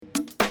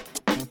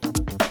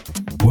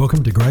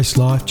Welcome to Grace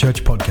Life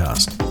Church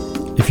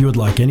Podcast. If you would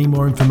like any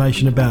more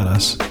information about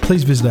us,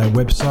 please visit our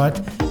website,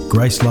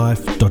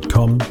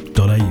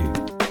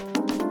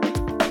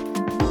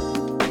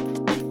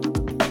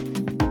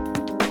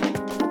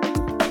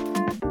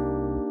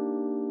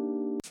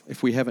 gracelife.com.au.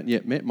 If we haven't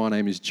yet met, my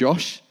name is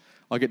Josh.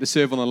 I get to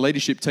serve on the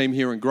leadership team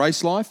here in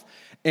Grace Life.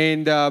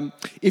 And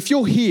if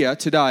you're here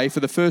today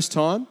for the first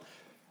time,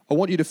 I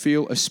want you to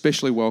feel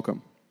especially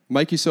welcome.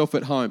 Make yourself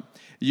at home.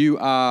 You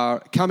are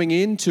coming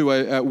into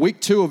a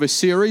week 2 of a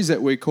series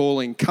that we're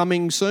calling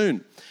Coming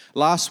Soon.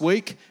 Last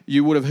week,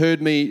 you would have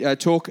heard me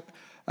talk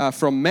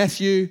from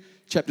Matthew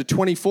chapter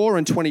 24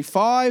 and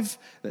 25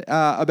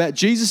 about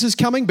Jesus is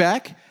coming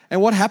back and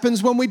what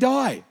happens when we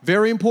die.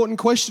 Very important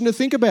question to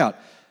think about.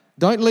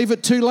 Don't leave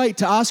it too late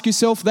to ask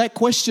yourself that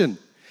question.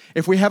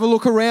 If we have a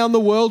look around the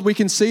world, we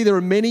can see there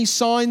are many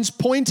signs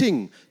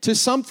pointing to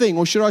something,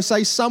 or should I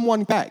say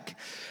someone back.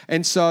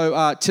 And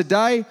so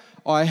today,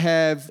 I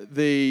have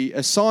the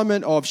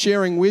assignment of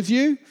sharing with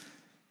you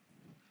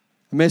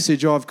a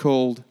message I've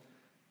called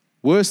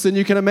Worse Than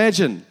You Can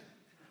Imagine.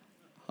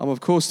 I'm, of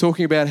course,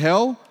 talking about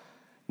hell.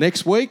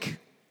 Next week,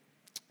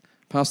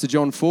 Pastor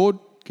John Ford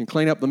can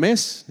clean up the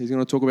mess. He's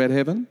going to talk about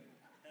heaven.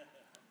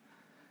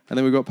 And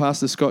then we've got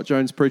Pastor Scott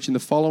Jones preaching the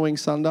following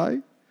Sunday.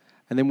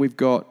 And then we've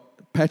got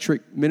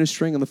Patrick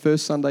ministering on the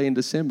first Sunday in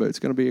December. It's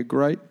going to be a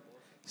great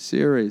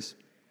series.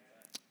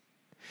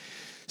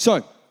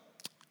 So,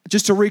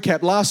 just to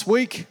recap, last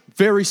week,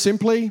 very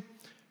simply,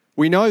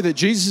 we know that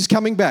Jesus is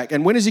coming back.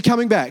 And when is he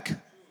coming back?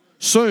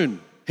 Soon.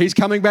 He's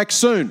coming back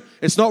soon.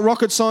 It's not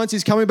rocket science,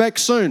 he's coming back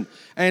soon.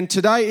 And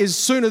today is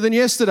sooner than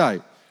yesterday,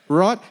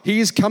 right?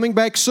 He is coming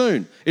back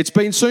soon. It's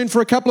been soon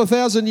for a couple of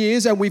thousand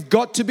years, and we've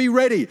got to be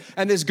ready.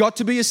 And there's got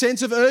to be a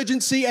sense of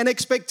urgency and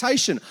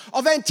expectation,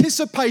 of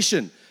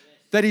anticipation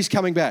that he's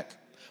coming back.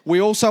 We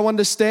also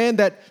understand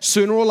that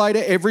sooner or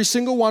later, every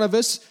single one of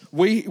us,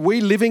 we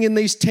living in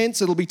these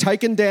tents, it'll be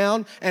taken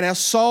down, and our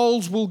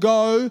souls will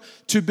go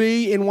to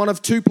be in one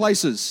of two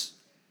places.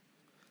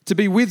 To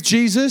be with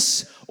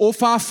Jesus or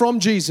far from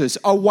Jesus,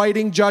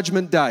 awaiting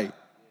judgment day.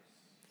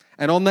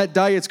 And on that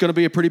day, it's going to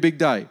be a pretty big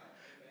day.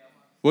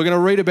 We're going to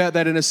read about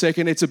that in a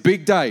second. It's a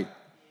big day,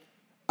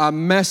 a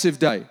massive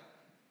day,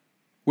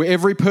 where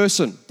every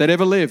person that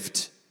ever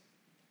lived,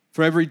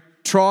 from every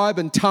tribe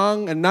and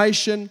tongue and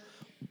nation,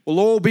 will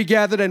all be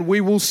gathered, and we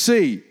will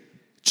see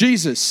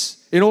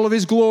Jesus in all of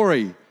his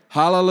glory.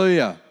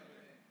 Hallelujah.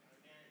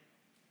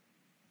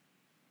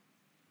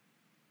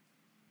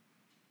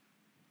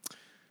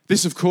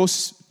 This, of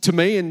course, to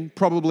me and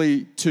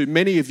probably to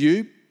many of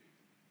you,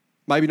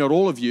 maybe not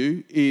all of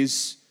you,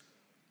 is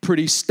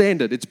pretty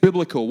standard. It's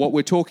biblical, what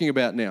we're talking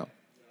about now.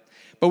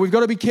 But we've got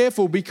to be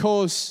careful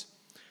because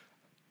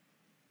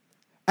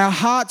our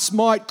hearts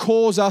might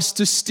cause us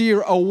to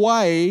steer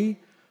away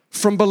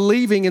from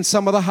believing in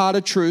some of the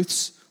harder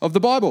truths of the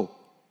Bible.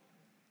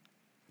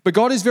 But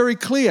God is very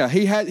clear.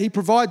 He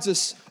provides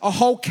us a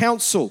whole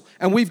counsel,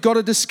 and we've got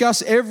to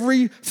discuss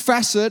every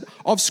facet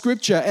of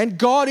Scripture. And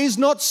God is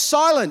not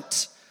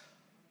silent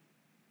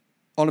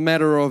on a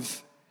matter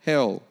of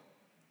hell.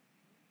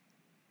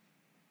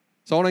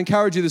 So I want to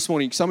encourage you this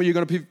morning. Some of you are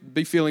going to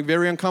be feeling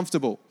very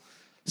uncomfortable.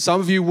 Some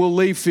of you will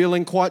leave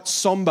feeling quite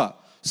somber.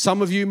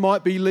 Some of you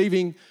might be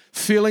leaving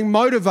feeling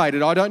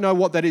motivated. I don't know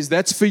what that is.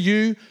 That's for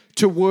you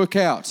to work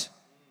out.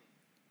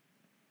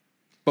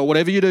 But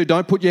whatever you do,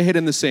 don't put your head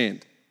in the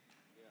sand.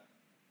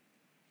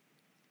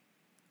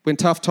 When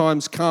tough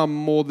times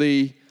come, or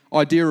the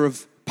idea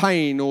of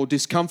pain or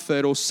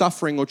discomfort or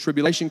suffering or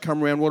tribulation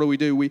come around, what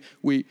do?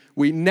 We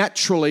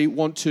naturally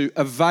want to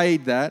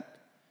evade that,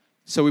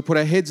 so we put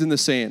our heads in the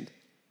sand.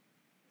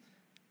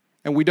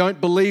 And we don't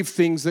believe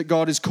things that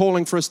God is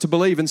calling for us to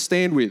believe and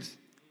stand with.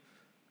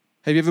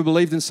 Have you ever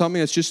believed in something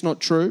that's just not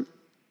true?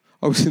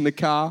 I was in the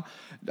car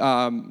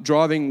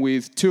driving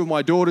with 2 of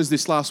my daughters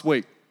this last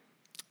week.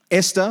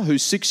 Esther,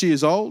 who's 6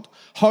 years old,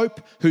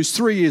 Hope, who's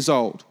 3 years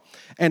old.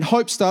 And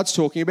Hope starts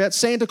talking about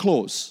Santa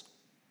Claus.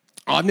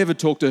 I've never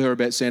talked to her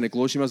about Santa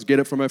Claus. She must get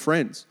it from her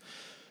friends.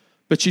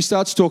 But she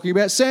starts talking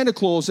about Santa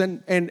Claus.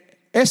 And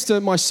Esther,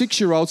 my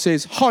 6-year-old,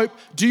 says, Hope,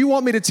 do you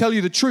want me to tell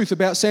you the truth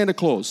about Santa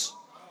Claus?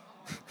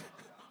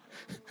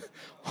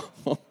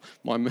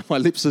 My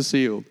lips are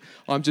sealed.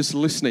 I'm just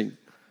listening.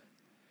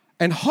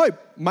 And Hope,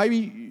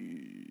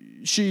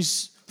 maybe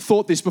she's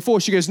thought this before.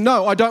 She goes,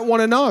 no, I don't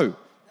want to know.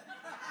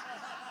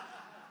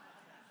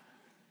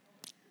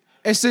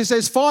 Esther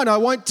says, fine, I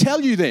won't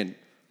tell you then.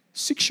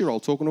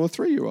 6-year-old talking to a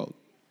 3-year-old.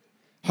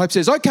 Hope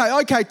says,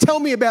 okay, tell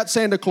me about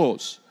Santa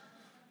Claus.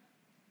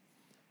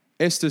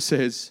 Esther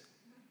says,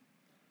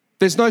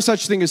 there's no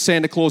such thing as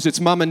Santa Claus, it's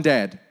mum and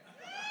dad.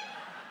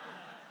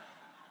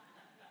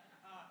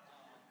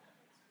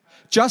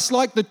 Just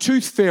like the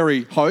tooth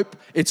fairy, Hope,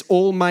 it's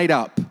all made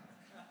up.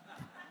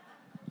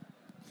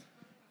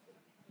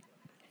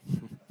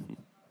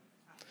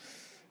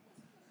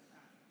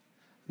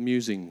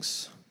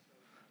 Musings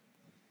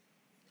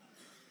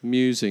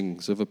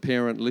of a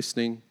parent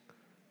listening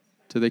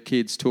to their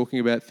kids talking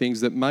about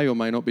things that may or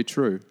may not be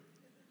true.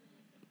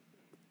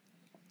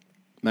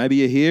 Maybe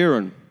you're here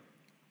and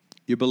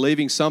You're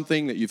believing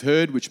something that you've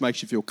heard which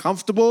makes you feel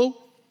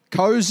comfortable,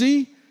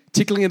 cozy,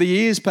 tickling of the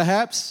ears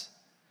perhaps.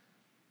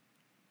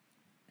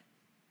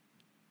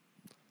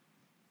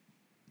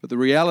 But the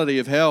reality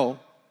of hell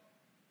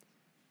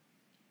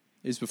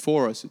is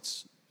before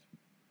us.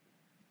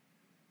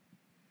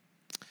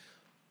 I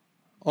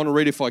want to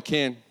read, if I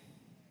can,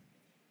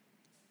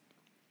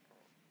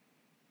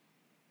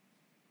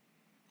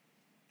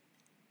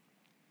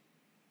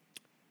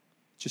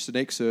 just an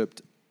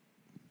excerpt.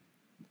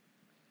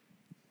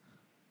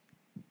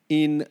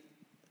 In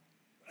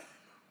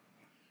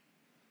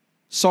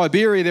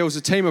Siberia, there was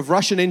a team of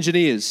Russian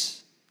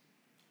engineers,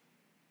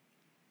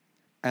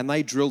 and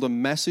they drilled a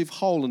massive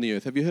hole in the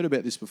earth. Have you heard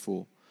about this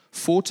before?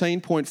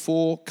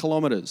 14.4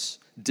 kilometers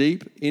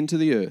deep into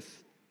the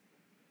earth.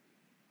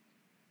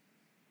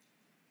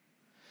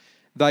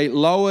 They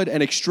lowered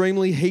an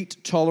extremely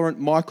heat-tolerant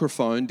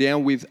microphone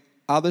down with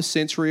other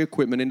sensory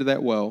equipment into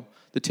that well.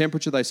 The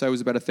temperature, they say,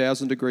 was about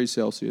 1,000 degrees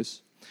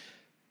Celsius.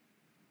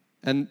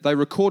 And they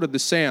recorded the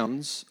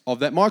sounds of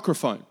that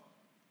microphone.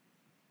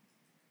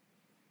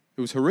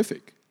 It was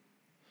horrific.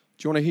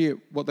 Do you want to hear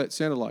what that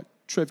sounded like?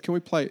 Trev, can we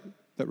play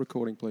that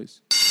recording,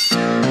 please?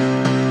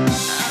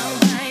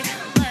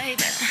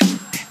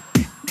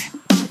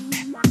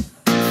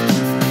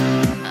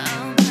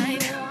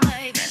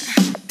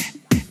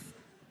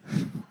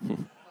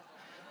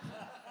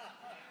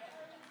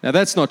 Now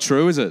that's not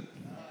true, is it?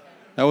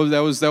 That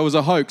was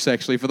a hoax,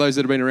 actually, for those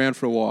that have been around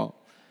for a while.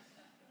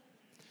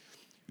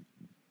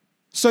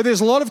 So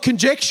there's a lot of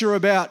conjecture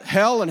about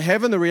hell and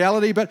heaven, the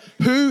reality, but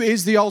who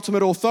is the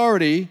ultimate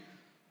authority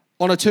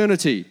on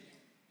eternity?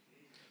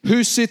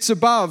 Who sits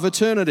above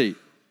eternity?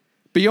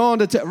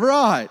 Beyond eternity?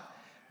 Right.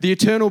 The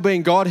eternal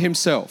being God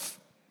himself.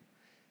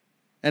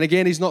 And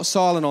again, he's not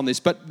silent on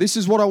this, but this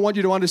is what I want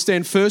you to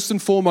understand first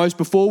and foremost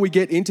before we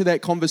get into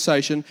that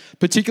conversation,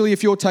 particularly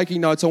if you're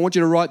taking notes. I want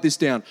you to write this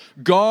down.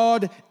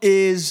 God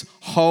is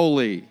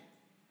holy.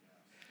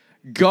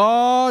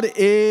 God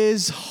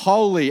is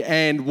holy,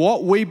 and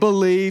what we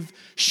believe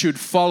should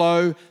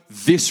follow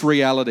this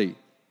reality.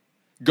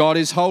 God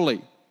is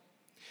holy.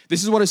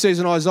 This is what it says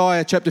in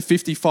Isaiah chapter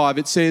 55.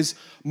 It says,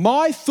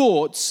 "My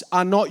thoughts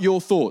are not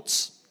your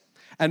thoughts,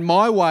 and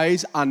my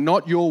ways are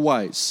not your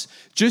ways.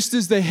 Just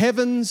as the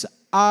heavens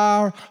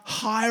are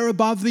higher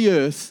above the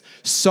earth,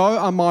 so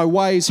are my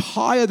ways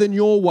higher than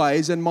your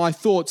ways and my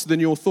thoughts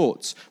than your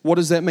thoughts." What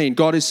does that mean?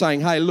 God is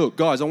saying, hey, look,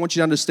 guys, I want you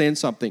to understand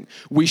something.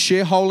 We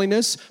share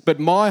holiness, but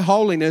my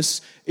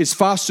holiness is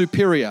far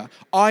superior.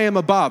 I am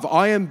above.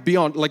 I am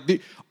beyond.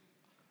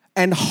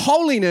 And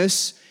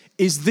holiness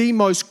is the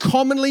most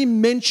commonly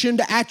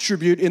mentioned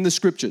attribute in the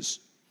scriptures.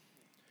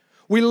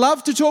 We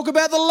love to talk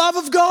about the love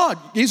of God.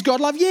 Is God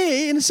love?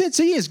 Yeah, in a sense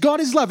he is.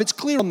 God is love. It's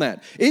clear on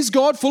that. Is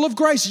God full of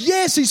grace?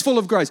 Yes, he's full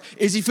of grace.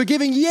 Is he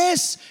forgiving?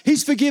 Yes,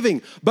 he's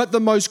forgiving. But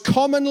the most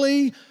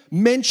commonly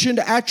mentioned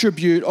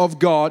attribute of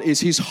God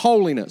is his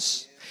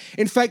holiness.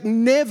 In fact,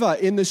 never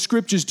in the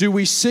scriptures do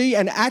we see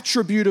an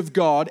attribute of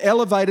God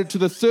elevated to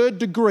the third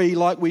degree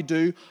like we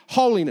do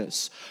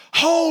holiness.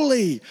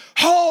 Holy,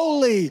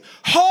 holy,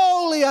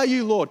 holy are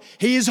you, Lord.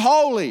 He is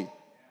holy.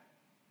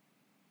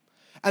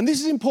 And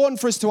this is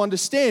important for us to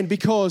understand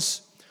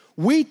because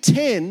we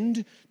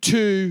tend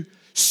to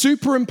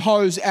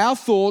superimpose our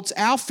thoughts,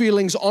 our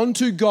feelings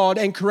onto God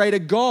and create a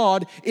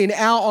God in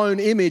our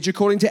own image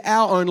according to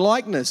our own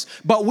likeness.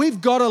 But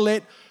we've got to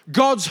let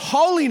God's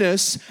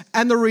holiness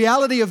and the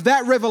reality of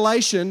that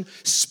revelation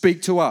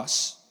speak to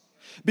us.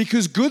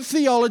 Because good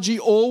theology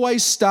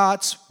always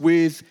starts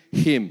with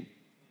him.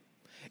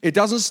 It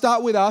doesn't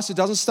start with us. It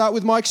doesn't start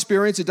with my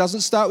experience. It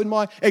doesn't start with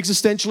my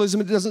existentialism.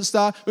 It doesn't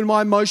start with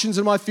my emotions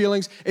and my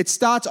feelings. It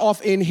starts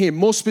off in him,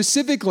 more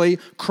specifically,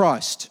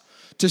 Christ.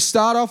 To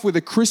start off with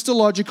a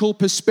Christological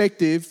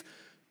perspective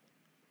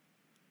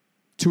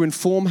to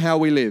inform how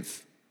we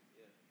live.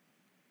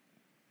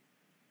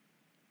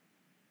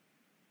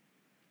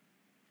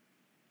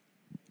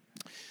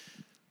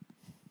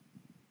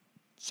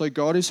 So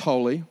God is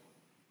holy.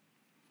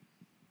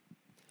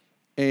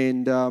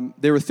 And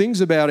there are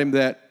things about him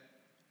that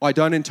I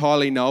don't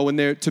entirely know,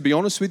 and to be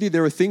honest with you,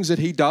 there are things that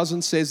he does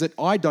and says that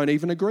I don't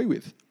even agree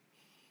with.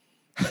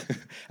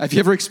 Have you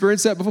ever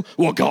experienced that before?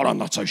 Well, God, I'm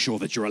not so sure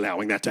that you're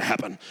allowing that to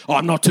happen.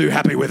 I'm not too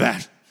happy with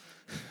that.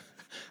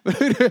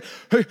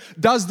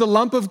 Does the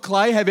lump of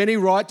clay have any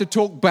right to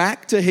talk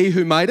back to he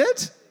who made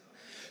it?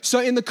 So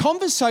in the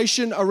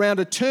conversation around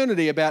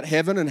eternity about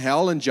heaven and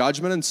hell and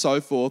judgment and so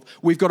forth,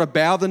 we've got to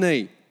bow the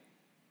knee.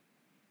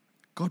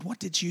 God, what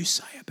did you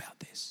say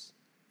about this?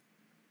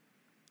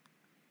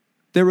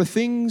 There are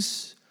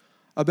things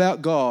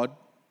about God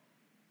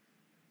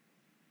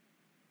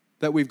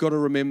that we've got to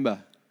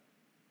remember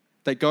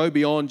that go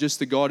beyond just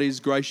the God is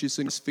gracious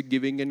and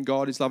forgiving and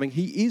God is loving.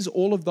 He is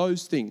all of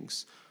those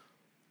things.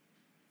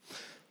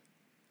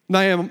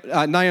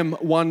 Nahum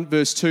 1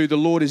 verse 2, the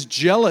Lord is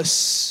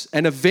jealous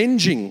and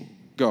avenging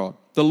God.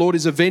 The Lord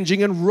is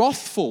avenging and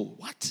wrathful.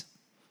 What?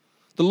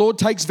 The Lord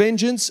takes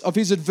vengeance of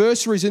his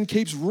adversaries and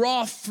keeps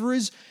wrath for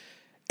his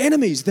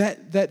enemies.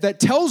 That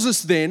tells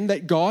us then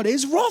that God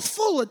is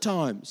wrathful at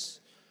times.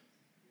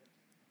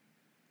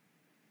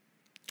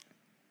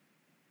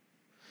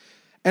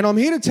 And I'm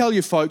here to tell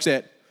you, folks,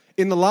 that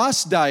in the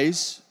last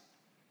days,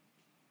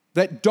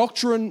 that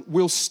doctrine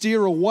will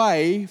steer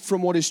away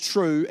from what is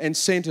true and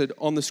centered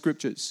on the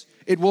Scriptures.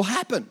 It will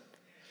happen.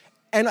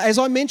 And as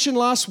I mentioned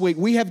last week,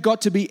 we have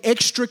got to be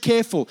extra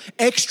careful,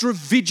 extra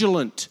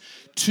vigilant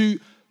to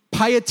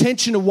pay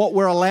attention to what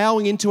we're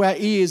allowing into our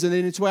ears and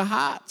then into our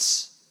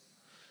hearts.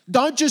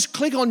 Don't just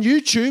click on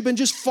YouTube and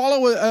just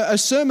follow a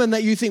sermon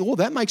that you think, oh,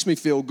 that makes me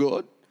feel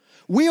good.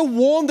 We are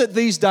warned that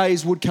these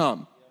days would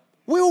come.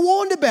 We were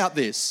warned about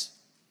this.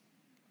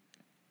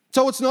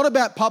 So it's not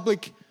about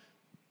public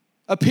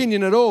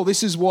opinion at all.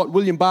 This is what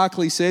William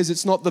Barclay says.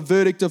 It's not the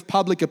verdict of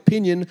public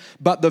opinion,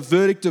 but the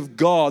verdict of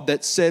God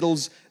that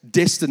settles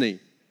destiny.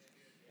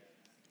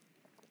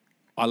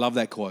 I love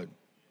that quote.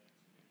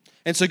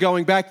 And so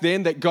going back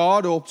then, that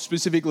God, or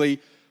specifically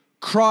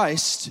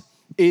Christ,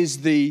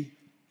 is the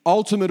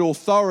ultimate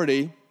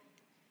authority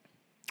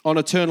on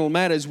eternal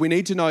matters, we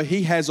need to know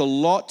He has a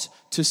lot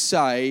to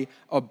say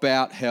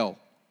about hell.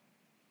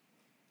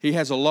 He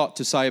has a lot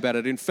to say about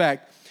it. In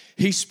fact,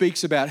 He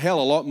speaks about hell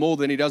a lot more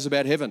than He does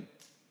about heaven.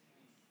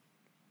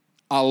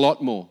 A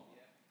lot more.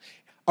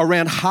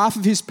 Around half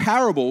of His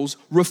parables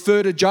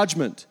refer to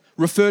judgment,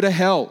 refer to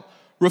hell,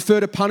 refer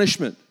to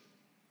punishment.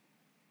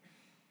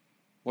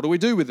 What do we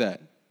do with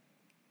that?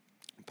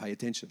 We pay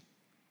attention.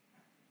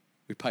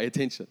 We pay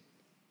attention.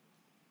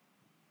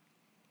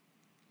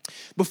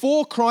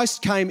 Before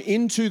Christ came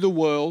into the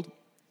world,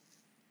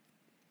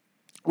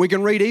 we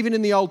can read even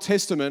in the Old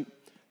Testament,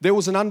 there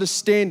was an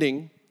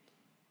understanding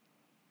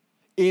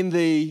in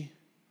the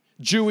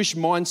Jewish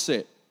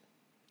mindset,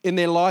 in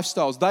their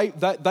lifestyles.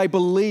 They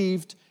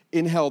believed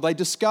in hell. They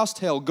discussed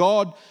hell.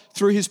 God,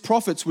 through His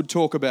prophets, would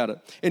talk about it.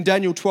 In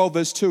Daniel 12,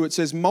 verse 2, it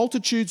says,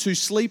 multitudes who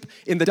sleep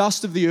in the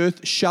dust of the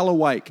earth shall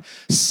awake,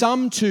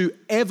 some to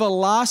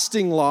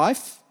everlasting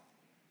life,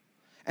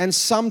 and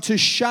some to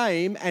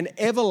shame and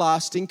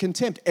everlasting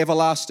contempt.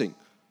 Everlasting.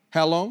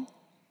 How long?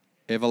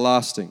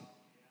 Everlasting.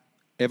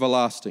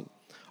 Everlasting.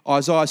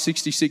 Isaiah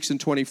 66 and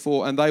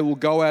 24, and they will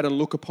go out and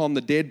look upon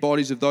the dead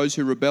bodies of those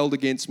who rebelled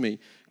against me,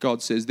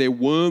 God says. Their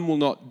worm will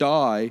not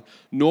die,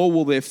 nor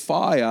will their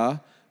fire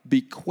be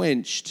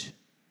quenched,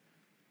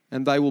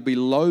 and they will be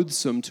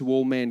loathsome to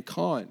all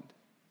mankind.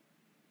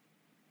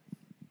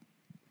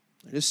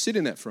 Just sit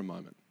in that for a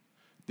moment.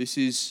 This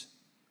is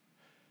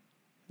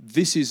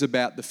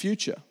about the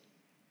future.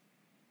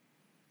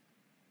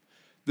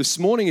 This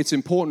morning it's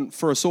important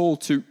for us all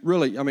to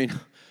really,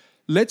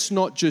 let's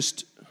not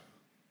just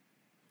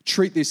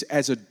treat this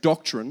as a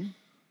doctrine.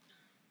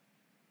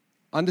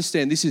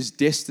 Understand this is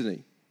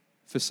destiny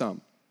for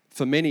some,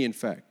 for many in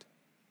fact.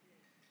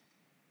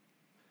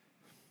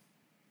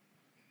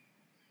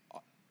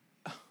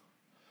 I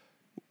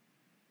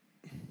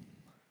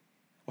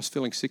was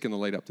feeling sick in the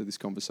lead up to this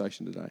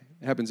conversation today.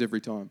 It happens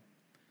every time.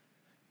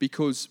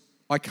 Because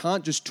I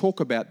can't just talk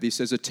about this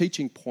as a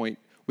teaching point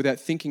without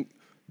thinking,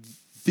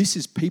 this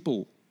is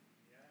people.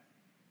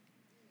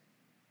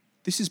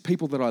 This is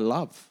people that I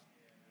love.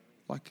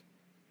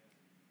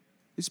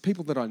 This is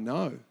people that I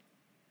know.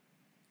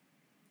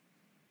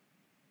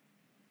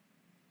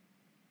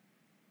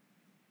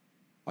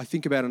 I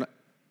think about an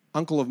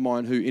uncle of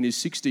mine who in his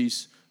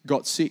 60s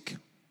got sick.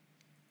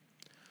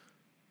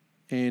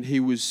 And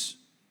his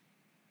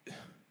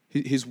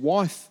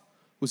wife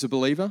was a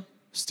believer,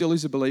 still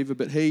is a believer,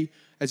 but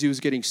as he was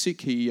getting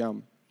sick, he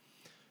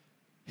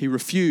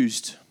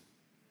refused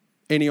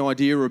any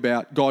idea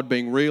about God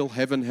being real,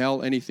 heaven,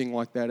 hell, anything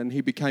like that. And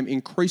he became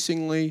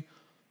increasingly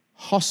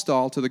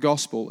hostile to the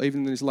gospel,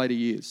 even in his later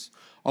years.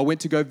 I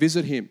went to go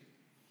visit him,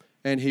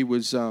 and he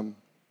was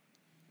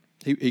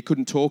he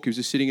couldn't talk. He was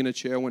just sitting in a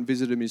chair. I went and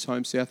visited him in his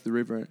home south of the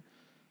river, and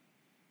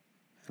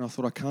I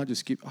thought, I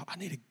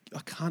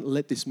can't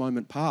let this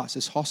moment pass.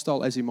 As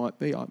hostile as he might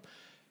be,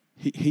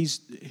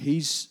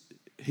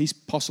 he's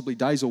possibly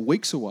days or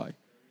weeks away. I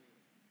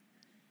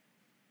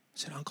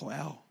said, Uncle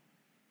Al,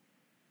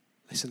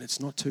 listen, it's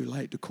not too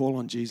late to call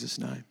on Jesus'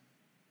 name.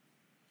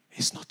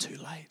 It's not too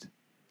late.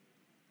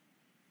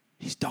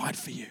 He's died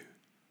for you.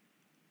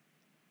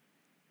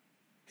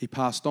 He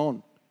passed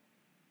on.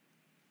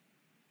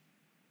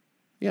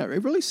 Yeah,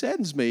 it really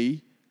saddens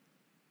me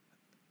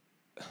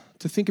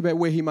to think about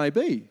where he may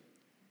be.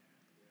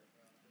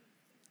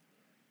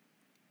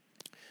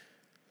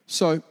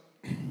 So,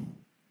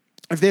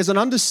 if there's an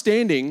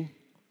understanding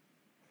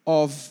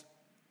of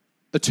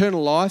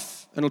eternal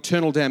life and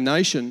eternal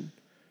damnation,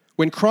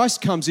 when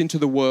Christ comes into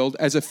the world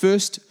as a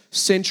first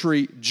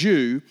century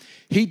Jew,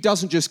 He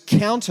doesn't just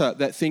counter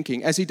that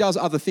thinking as He does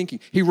other thinking.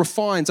 He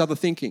refines other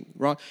thinking,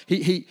 right?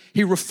 He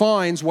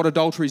refines what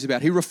adultery is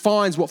about. He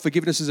refines what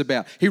forgiveness is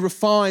about. He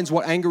refines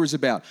what anger is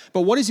about.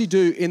 But what does He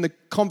do in the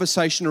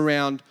conversation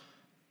around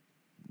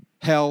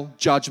hell,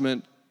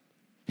 judgment?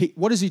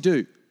 What does He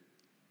do?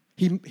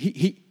 He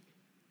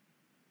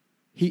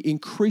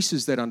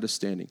increases that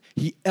understanding.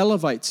 He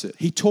elevates it.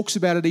 He talks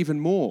about it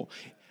even more.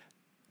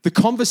 The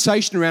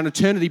conversation around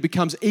eternity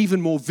becomes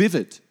even more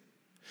vivid.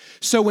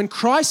 So when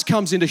Christ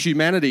comes into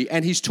humanity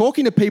and He's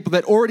talking to people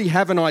that already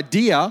have an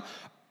idea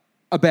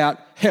about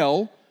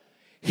hell,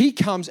 He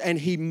comes and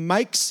he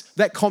makes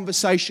that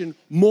conversation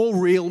more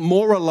real,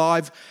 more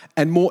alive,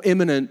 and more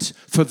imminent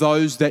for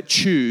those that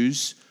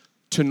choose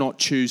to not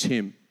choose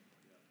him.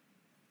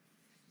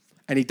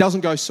 And he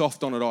doesn't go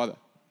soft on it either.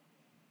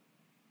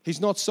 He's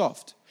not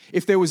soft.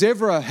 If there was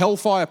ever a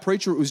hellfire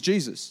preacher, it was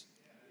Jesus.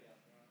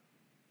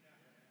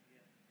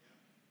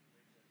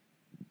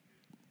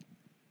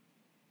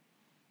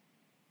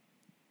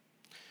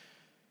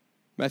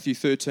 Matthew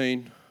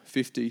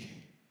 13:50,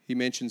 he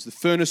mentions the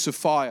furnace of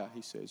fire,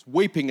 he says,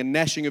 weeping and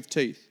gnashing of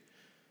teeth.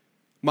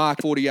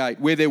 Mark 48,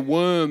 where their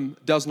worm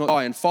does not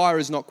die and fire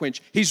is not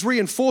quenched. He's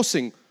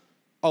reinforcing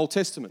Old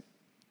Testament.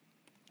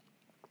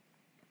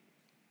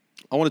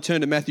 I want to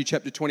turn to Matthew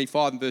chapter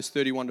 25 and verse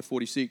 31 to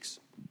 46.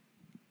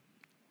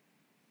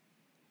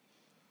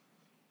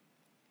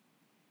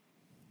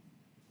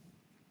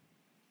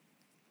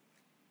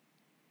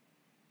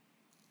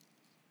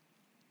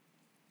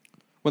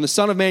 When the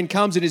Son of Man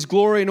comes in his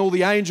glory and all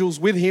the angels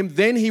with him,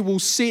 then he will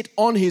sit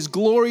on his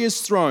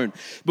glorious throne.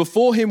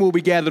 Before him will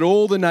be gathered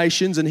all the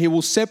nations, and he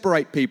will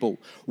separate people,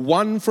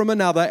 one from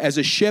another, as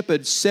a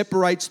shepherd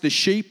separates the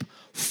sheep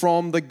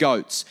from the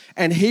goats.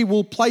 And he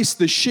will place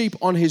the sheep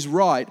on his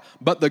right,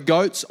 but the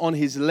goats on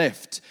his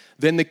left.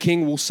 Then the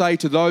king will say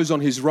to those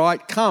on his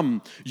right,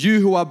 "Come, you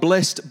who are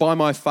blessed by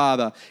my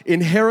Father,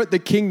 inherit the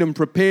kingdom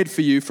prepared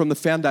for you from the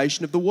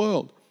foundation of the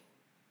world.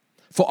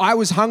 For I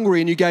was hungry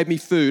and you gave me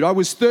food. I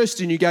was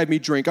thirsty and you gave me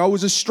drink. I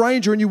was a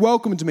stranger and you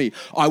welcomed me.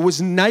 I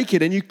was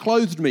naked and you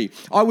clothed me.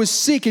 I was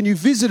sick and you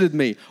visited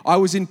me. I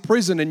was in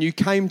prison and you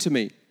came to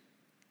me."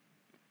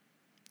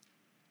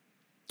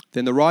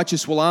 Then the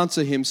righteous will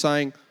answer him,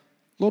 saying,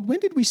 "Lord,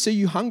 when did we see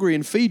you hungry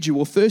and feed you,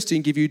 or thirsty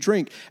and give you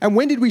drink? And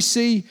when did we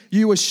see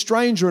you a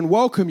stranger and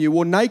welcome you,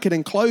 or naked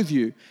and clothe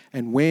you?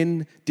 And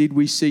when did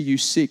we see you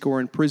sick or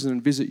in prison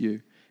and visit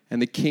you?"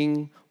 And the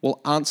king will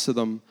answer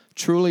them,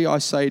 "Truly I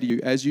say to you,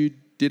 as you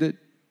did it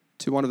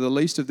to one of the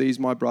least of these,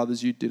 my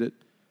brothers, you did it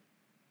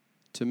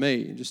to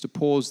me." And just to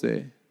pause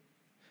there.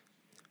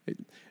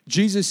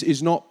 Jesus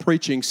is not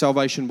preaching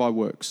salvation by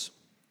works.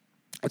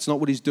 That's not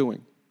what he's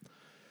doing.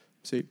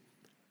 See,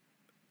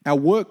 our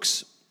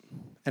works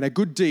and our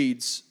good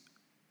deeds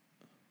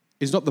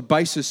is not the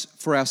basis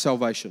for our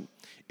salvation.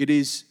 It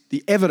is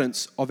the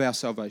evidence of our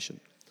salvation.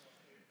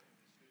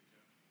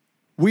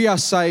 We are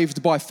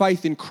saved by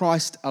faith in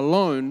Christ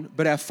alone,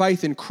 but our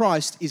faith in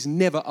Christ is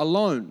never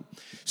alone.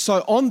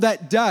 So on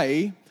that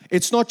day,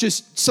 it's not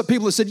just some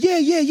people that said,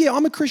 yeah,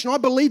 I'm a Christian, I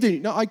believe in you.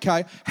 No,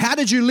 okay, how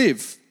did you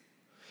live?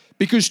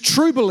 Because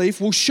true belief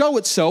will show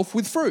itself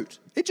with fruit.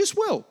 It just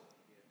will.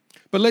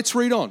 But let's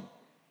read on.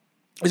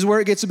 This is where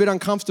it gets a bit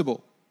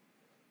uncomfortable.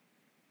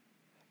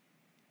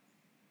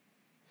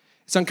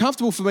 It's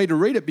uncomfortable for me to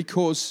read it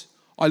because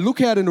I look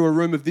out into a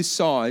room of this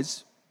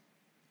size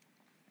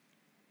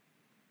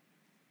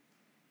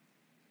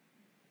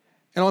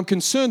and I'm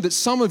concerned that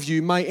some of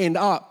you may end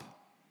up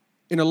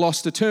in a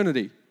lost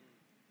eternity.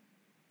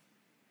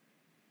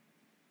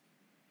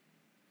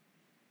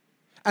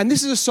 And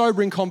this is a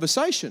sobering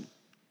conversation.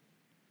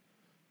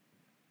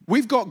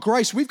 We've got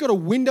grace. We've got a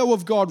window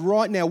of God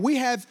right now. We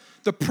have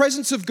the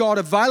presence of God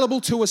available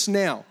to us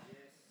now.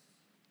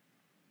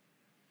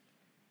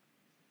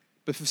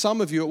 But for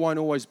some of you, it won't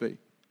always be.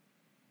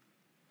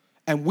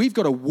 And we've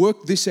got to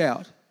work this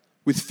out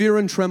with fear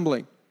and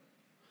trembling.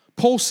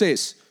 Paul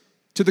says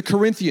to the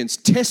Corinthians,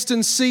 "Test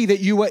and see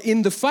that you are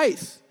in the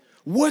faith."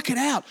 Work it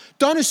out.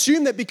 Don't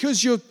assume that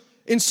because you're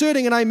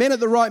inserting an amen at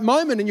the right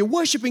moment and you're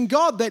worshiping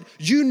God that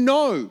you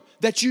know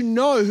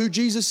who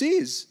Jesus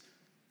is.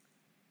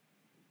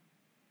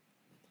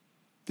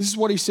 This is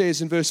what he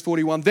says in verse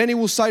 41. "Then he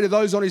will say to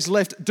those on his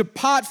left,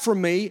 'Depart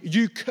from me,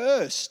 you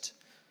cursed,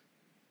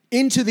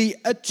 into the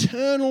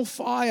eternal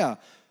fire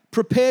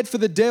prepared for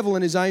the devil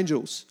and his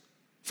angels.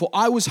 For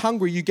I was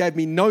hungry, you gave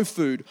me no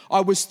food.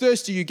 I was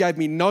thirsty, you gave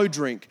me no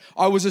drink.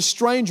 I was a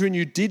stranger and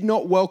you did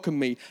not welcome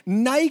me.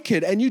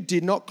 Naked and you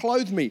did not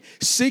clothe me.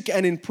 Sick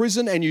and in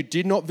prison and you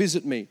did not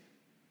visit me.'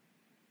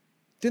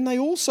 Then they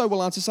also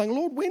will answer, saying,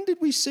 'Lord, when did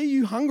we see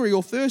you hungry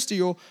or thirsty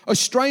or a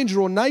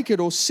stranger or naked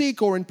or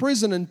sick or in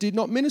prison and did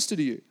not minister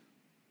to you?'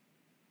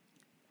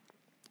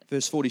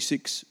 Verse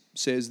 46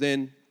 says,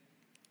 'Then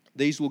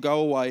these will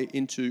go away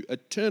into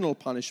eternal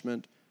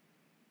punishment,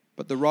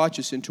 but the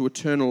righteous into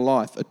eternal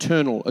life.'"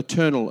 Eternal,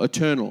 eternal,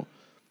 eternal.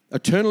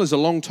 Eternal is a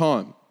long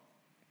time.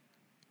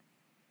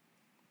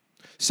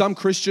 Some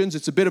Christians,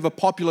 it's a bit of a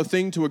popular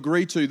thing to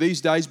agree to these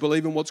days,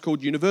 believe in what's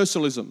called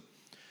universalism.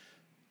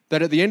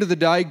 That at the end of the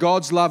day,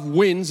 God's love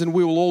wins and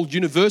we will all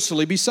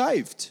universally be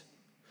saved.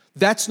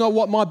 That's not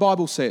what my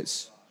Bible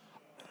says.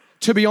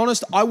 To be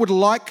honest, I would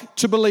like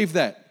to believe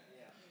that.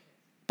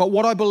 But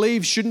what I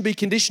believe shouldn't be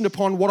conditioned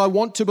upon what I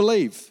want to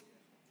believe.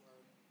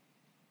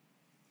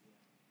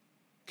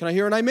 Can I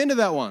hear an amen to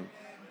that one?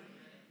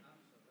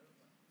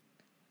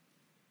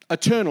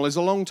 Eternal is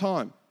a long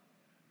time.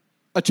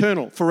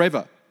 Eternal,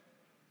 forever.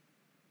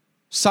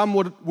 Some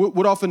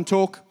would often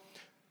talk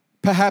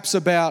perhaps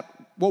about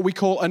what we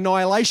call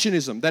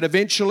annihilationism, that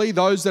eventually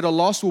those that are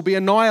lost will be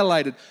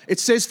annihilated.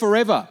 It says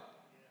forever.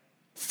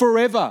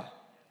 Forever.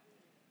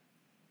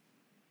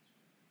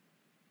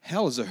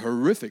 Hell is a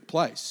horrific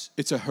place.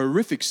 It's a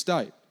horrific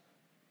state.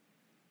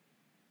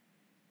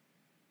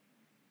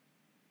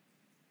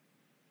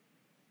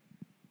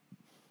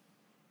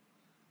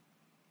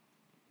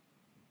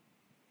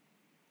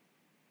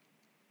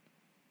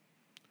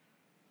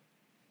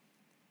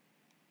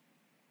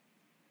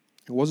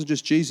 It wasn't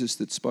just Jesus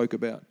that spoke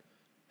about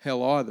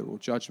hell either, or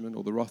judgment,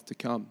 or the wrath to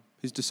come.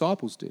 His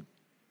disciples did,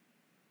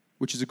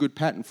 which is a good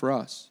pattern for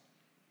us.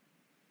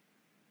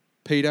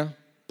 Peter,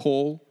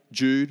 Paul,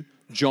 Jude,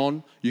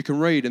 John, you can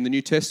read in the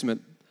New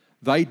Testament,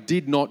 they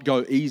did not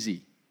go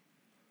easy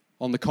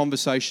on the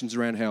conversations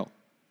around hell.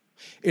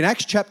 In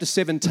Acts chapter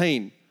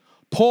 17,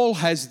 Paul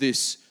has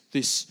this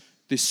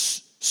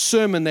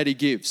sermon that he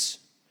gives.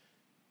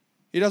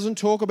 He doesn't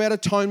talk about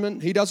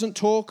atonement. He doesn't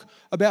talk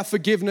about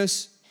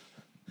forgiveness.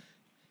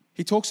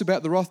 He talks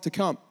about the wrath to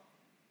come.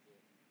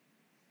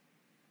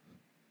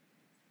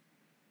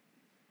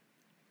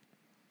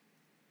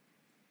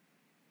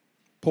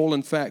 Paul,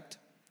 in fact,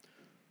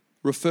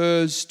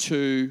 refers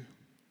to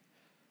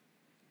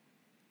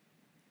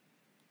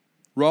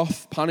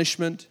wrath,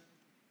 punishment,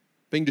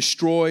 being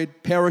destroyed,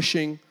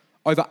 perishing,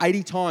 over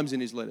 80 times in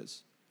his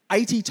letters.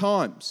 80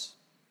 times.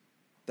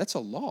 That's a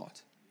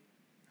lot.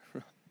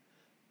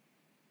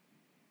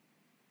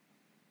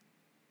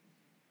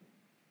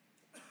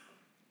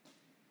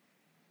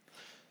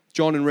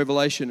 John in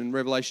Revelation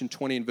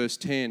 20 and verse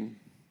 10,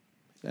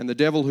 and the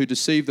devil who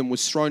deceived them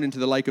was thrown into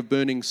the lake of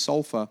burning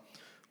sulfur,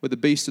 where the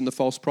beast and the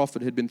false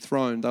prophet had been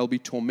thrown. They'll be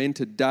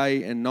tormented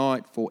day and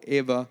night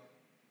forever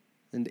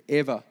and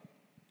ever.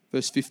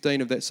 Verse 15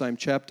 of that same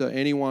chapter,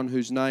 anyone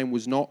whose name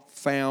was not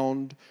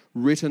found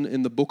written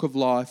in the book of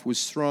life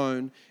was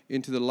thrown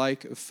into the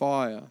lake of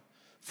fire.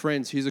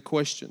 Friends, here's a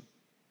question.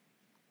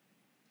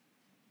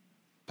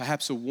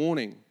 Perhaps a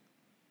warning.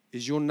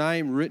 Is your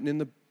name written in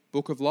the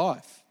book of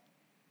life?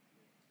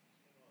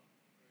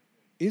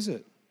 Is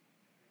it?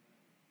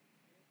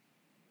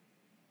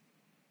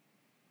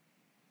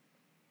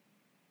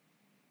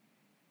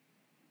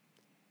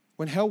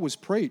 When hell was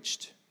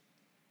preached,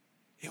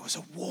 it was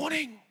a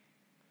warning.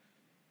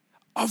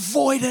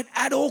 Avoid it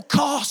at all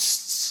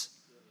costs.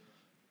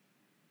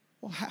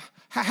 Well,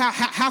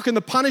 how can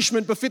the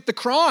punishment befit the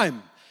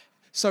crime?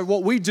 So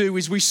what we do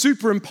is we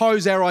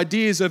superimpose our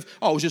ideas of,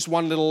 oh, it was just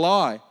one little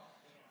lie.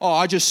 Oh,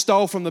 I just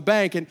stole from the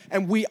bank.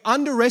 And we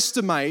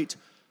underestimate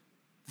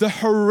the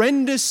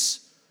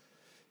horrendous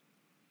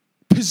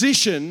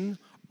position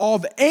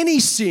of any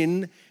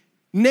sin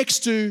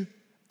next to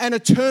an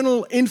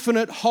eternal,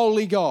 infinite,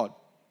 holy God.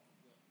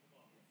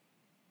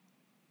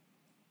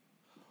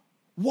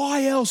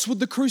 Why else would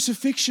the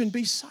crucifixion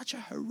be such a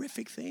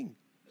horrific thing?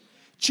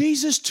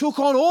 Jesus took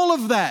on all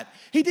of that.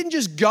 He didn't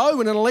just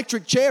go in an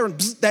electric chair and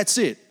that's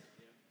it.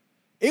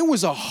 It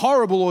was a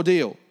horrible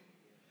ordeal.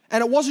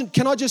 And it wasn't,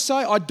 can I just say,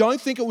 I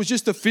don't think it was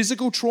just the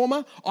physical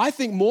trauma. I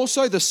think more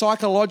so the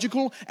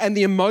psychological and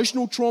the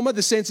emotional trauma,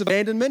 the sense of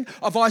abandonment,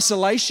 of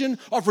isolation,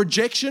 of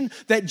rejection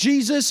that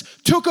Jesus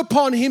took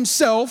upon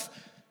himself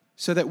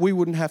so that we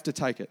wouldn't have to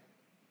take it.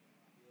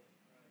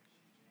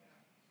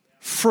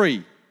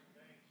 Free.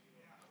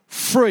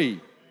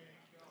 Free.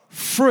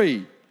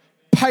 Free.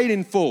 Paid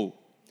in full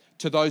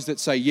to those that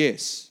say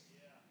yes.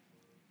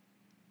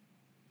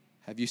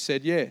 Have you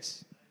said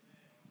yes?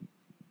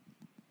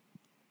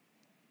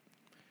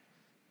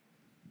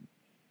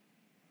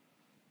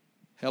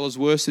 Hell is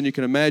worse than you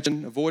can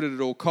imagine. Avoid it at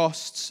all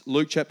costs.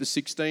 Luke chapter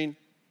 16.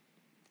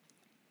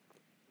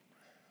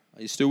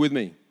 Are you still with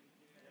me?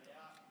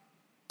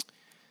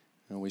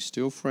 Are we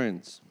still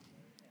friends?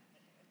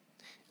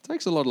 It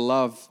takes a lot of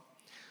love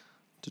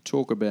to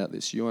talk about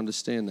this. You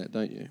understand that,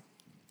 don't you?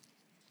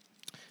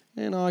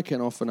 And I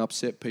can often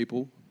upset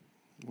people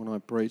when I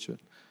preach it.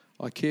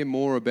 I care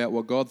more about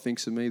what God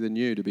thinks of me than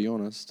you, to be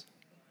honest.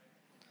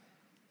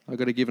 I've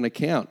got to give an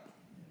account.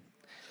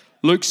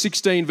 Luke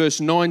 16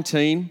 verse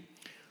 19.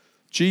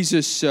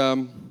 Jesus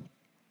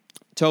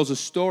tells a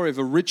story of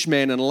a rich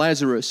man and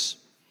Lazarus.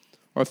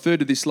 I referred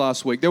to this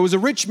last week. There was a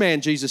rich man,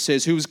 Jesus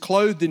says, who was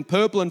clothed in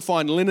purple and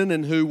fine linen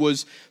and who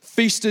was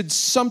feasted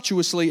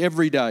sumptuously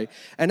every day.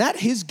 And at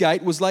his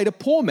gate was laid a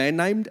poor man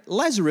named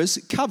Lazarus,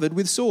 covered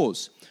with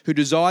sores, who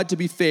desired to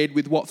be fed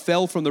with what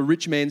fell from the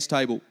rich man's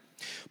table.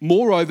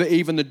 Moreover,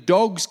 even the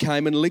dogs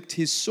came and licked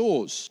his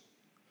sores.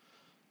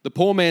 The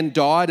poor man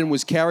died and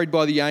was carried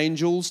by the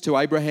angels to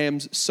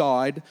Abraham's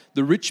side.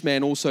 The rich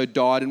man also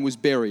died and was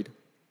buried.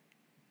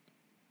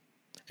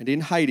 And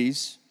in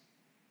Hades,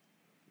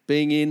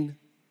 being in,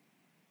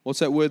 what's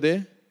that word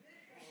there?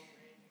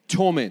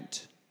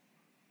 Torment.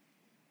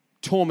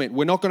 Torment.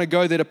 We're not going to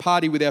go there to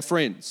party with our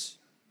friends.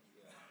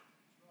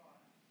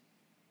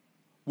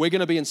 We're going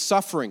to be in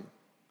suffering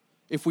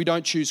if we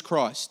don't choose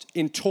Christ.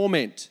 In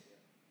torment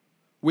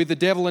with the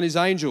devil and his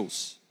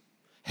angels.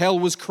 Hell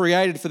was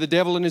created for the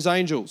devil and his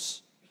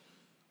angels.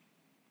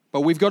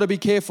 But we've got to be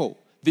careful.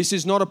 This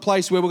is not a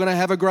place where we're going to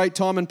have a great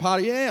time and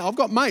party. Yeah, I've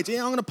got mates. Yeah,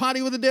 I'm going to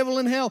party with the devil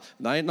in hell.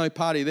 There ain't no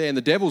party there. And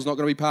the devil's not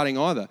going to be partying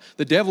either.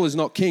 The devil is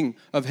not king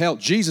of hell.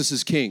 Jesus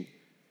is king.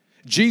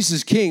 Jesus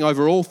is king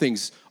over all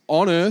things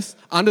on earth,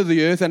 under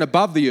the earth, and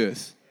above the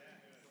earth.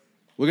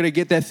 We're going to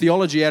get that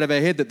theology out of our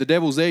head that the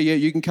devil's there. Yeah,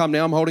 you can come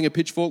now. I'm holding a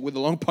pitchfork with a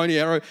long pointy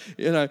arrow,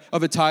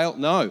 of a tail.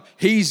 No,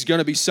 he's going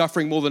to be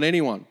suffering more than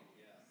anyone.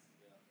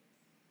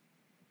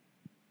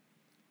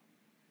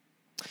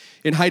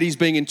 In Hades,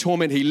 being in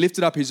torment, he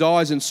lifted up his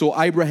eyes and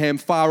saw Abraham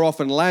far off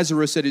and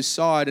Lazarus at his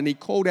side. And he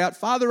called out,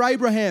 Father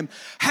Abraham,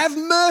 have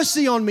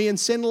mercy on me and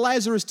send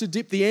Lazarus to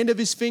dip the end of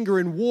his finger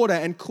in water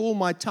and cool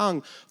my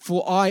tongue,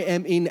 for I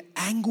am in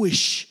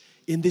anguish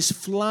in this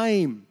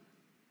flame.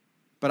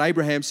 But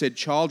Abraham said,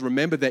 Child,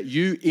 remember that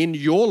you in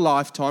your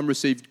lifetime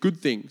received good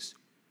things.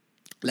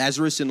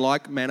 Lazarus in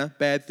like manner,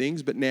 bad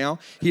things, but now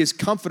he is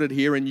comforted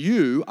here and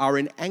you are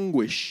in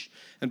anguish.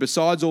 And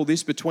besides all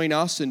this, between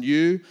us and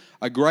you,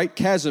 a great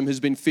chasm has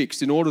been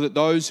fixed, in order that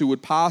those who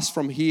would pass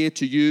from here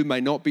to you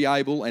may not be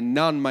able, and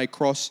none may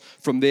cross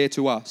from there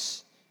to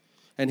us.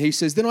 And he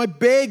says, Then I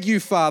beg you,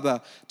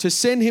 Father, to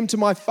send him to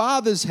my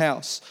father's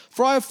house,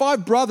 for I have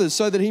 5 brothers,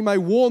 so that he may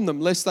warn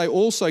them, lest they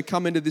also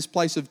come into this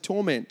place of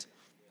torment.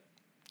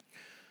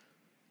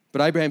 But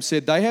Abraham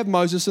said, They have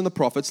Moses and the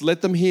prophets,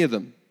 let them hear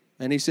them.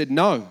 And he said,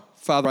 No,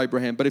 Father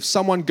Abraham, but if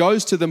someone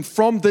goes to them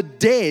from the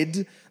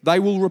dead, they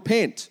will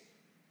repent.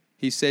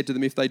 He said to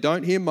them, If they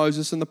don't hear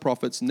Moses and the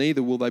prophets,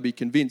 neither will they be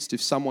convinced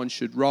if someone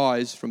should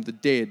rise from the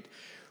dead.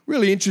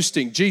 Really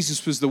interesting.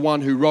 Jesus was the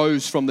one who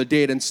rose from the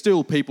dead, and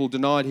still people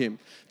denied him.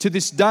 To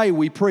this day,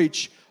 we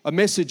preach a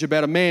message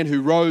about a man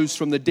who rose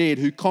from the dead,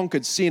 who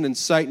conquered sin and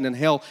Satan and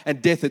hell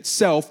and death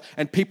itself,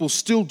 and people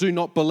still do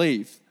not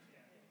believe.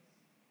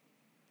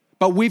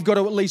 But we've got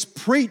to at least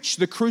preach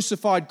the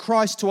crucified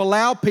Christ to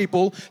allow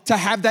people to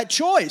have that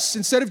choice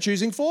instead of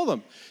choosing for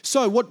them.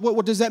 So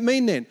what does that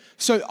mean then?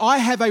 So I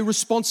have a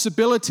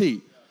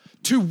responsibility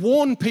to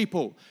warn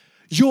people.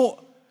 You're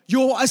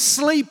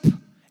asleep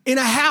in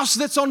a house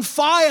that's on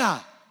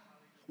fire.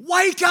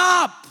 Wake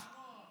up!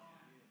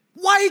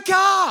 Wake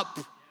up!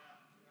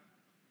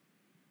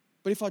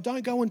 But if I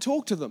don't go and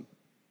talk to them,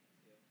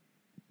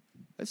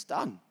 it's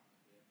done.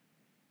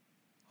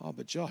 Oh,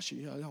 but Josh,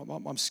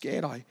 I'm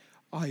scared. I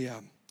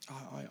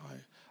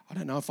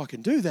don't know if I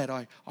can do that.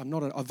 I'm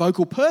not a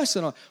vocal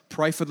person. I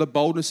pray for the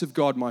boldness of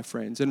God, my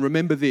friends. And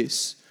remember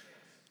this.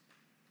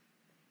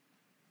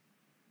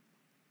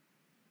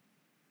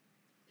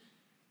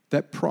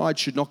 That pride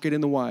should not get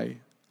in the way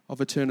of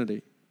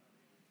eternity.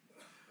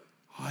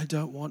 I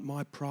don't want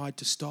my pride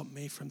to stop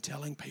me from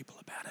telling people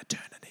about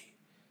eternity.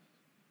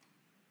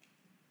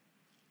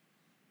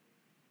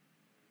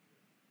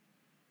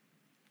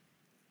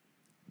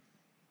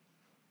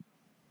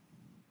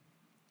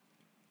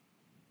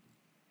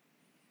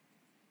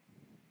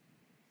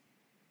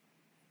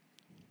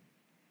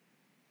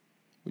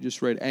 We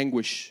just read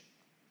anguish,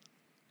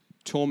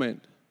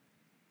 torment,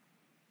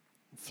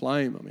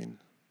 flame. I mean,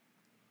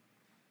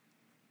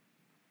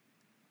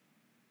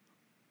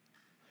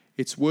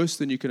 it's worse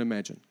than you can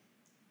imagine.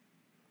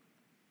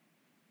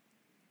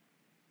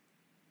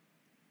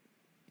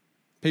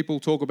 People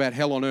talk about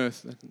hell on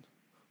earth. We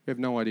have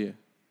no idea.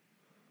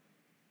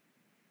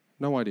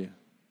 No idea.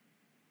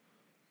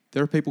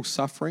 There are people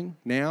suffering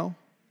now,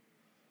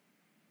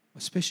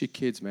 especially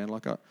kids, man.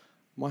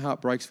 My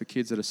heart breaks for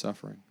kids that are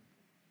suffering.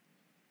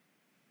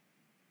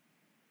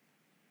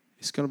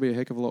 It's going to be a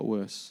heck of a lot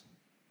worse.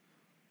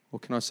 Or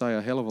can I say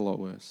a hell of a lot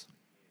worse?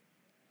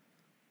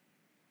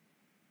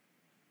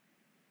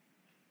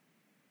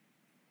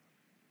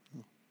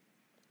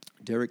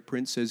 Derek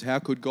Prince says, how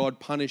could God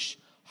punish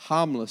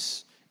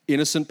harmless,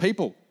 innocent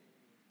people?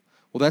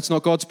 Well, that's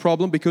not God's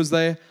problem, because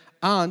there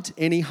aren't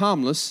any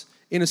harmless,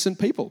 innocent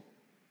people.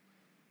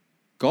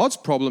 God's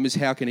problem is,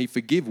 how can he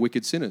forgive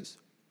wicked sinners?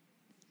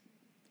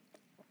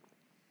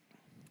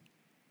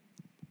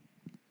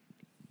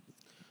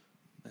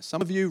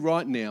 Some of you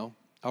right now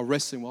are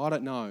wrestling, well, I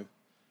don't know.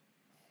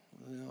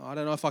 I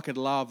don't know if I could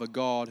love a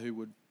God who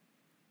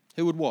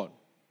would what?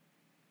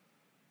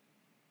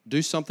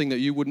 Do something that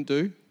you wouldn't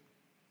do?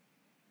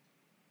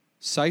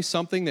 Say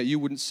something that you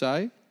wouldn't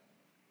say?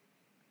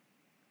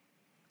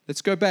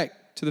 Let's go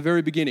back to the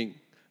very beginning.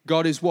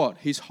 God is what?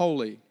 He's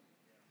holy.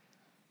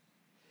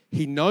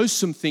 He knows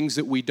some things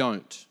that we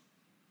don't.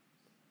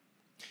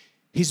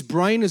 His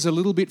brain is a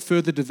little bit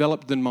further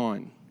developed than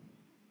mine.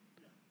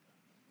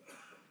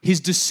 His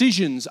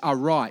decisions are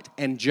right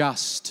and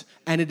just,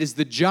 and it is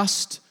the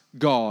just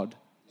God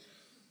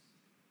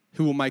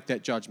who will make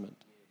that judgment.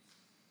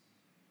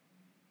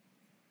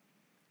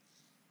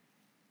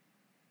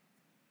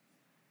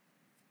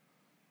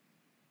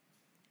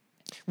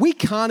 We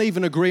can't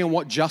even agree on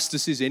what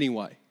justice is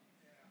anyway.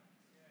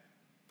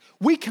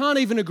 We can't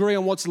even agree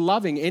on what's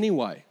loving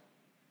anyway.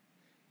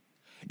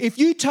 If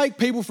you take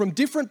people from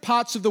different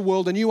parts of the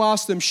world and you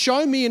ask them,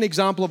 show me an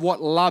example of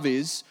what love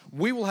is,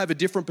 we will have a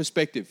different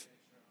perspective.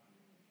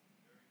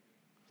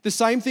 The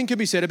same thing can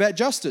be said about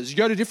justice. You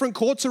go to different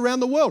courts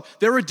around the world,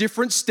 there are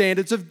different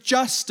standards of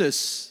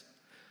justice.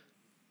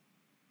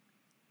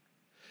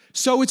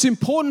 So it's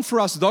important for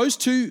us, those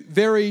two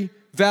very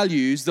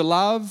values, the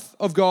love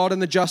of God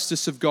and the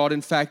justice of God,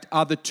 in fact,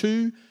 are the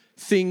two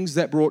things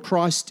that brought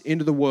Christ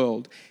into the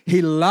world.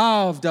 He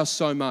loved us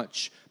so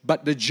much,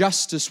 but the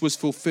justice was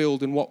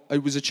fulfilled in what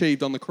it was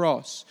achieved on the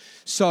cross.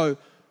 So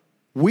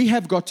we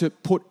have got to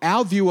put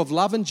our view of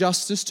love and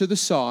justice to the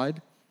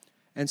side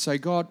and say,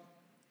 God,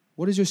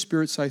 what does your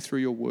Spirit say through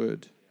your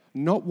word?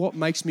 Not what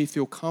makes me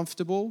feel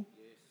comfortable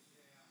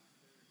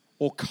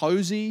or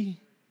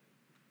cozy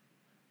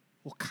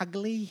or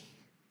cuddly.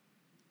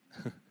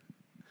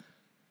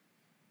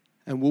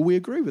 And will we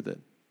agree with it?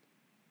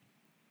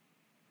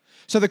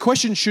 So the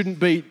question shouldn't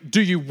be,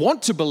 do you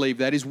want to believe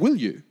that? Is will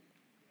you?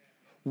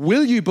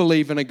 Will you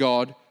believe in a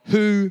God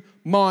who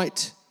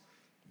might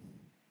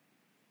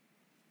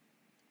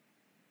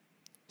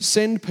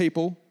send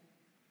people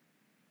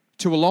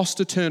to a lost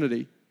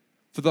eternity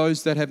for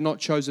those that have not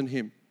chosen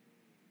him?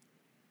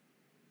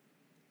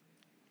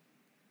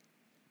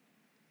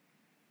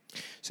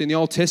 See, in the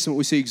Old Testament,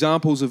 we see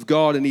examples of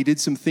God, and he did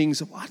some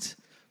things. What?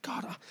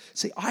 God,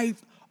 see, I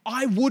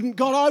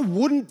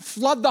wouldn't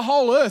flood the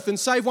whole earth and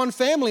save one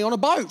family on a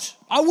boat.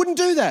 I wouldn't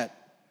do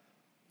that.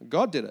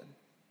 God did it.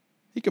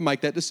 He can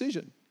make that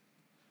decision.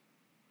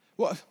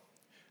 Well,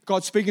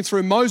 God speaking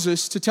through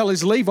Moses to tell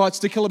his Levites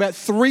to kill about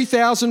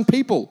 3,000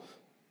 people.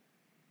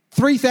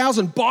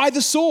 3,000 by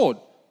the sword.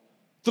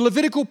 The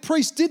Levitical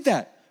priest did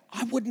that.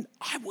 I wouldn't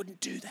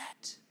do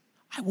that.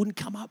 I wouldn't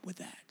come up with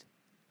that.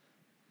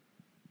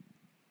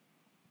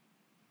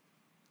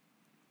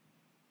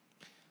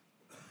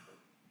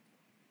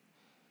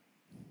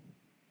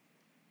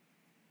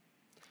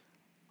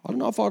 I don't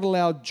know if I'd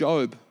allow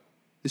Job,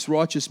 this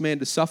righteous man,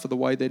 to suffer the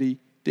way that he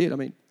did. I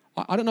mean,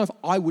 I don't know if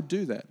I would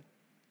do that.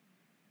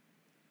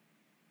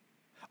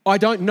 I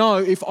don't know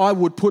if I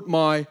would put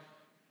my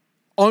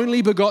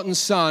only begotten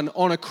son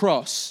on a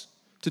cross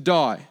to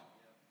die.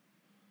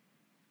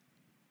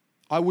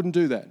 I wouldn't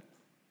do that.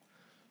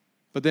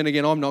 But then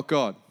again, I'm not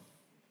God.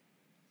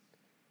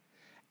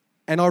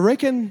 And I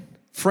reckon,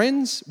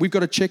 friends, we've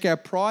got to check our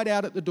pride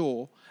out at the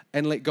door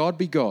and let God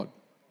be God.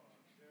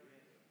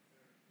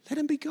 Let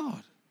him be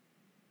God.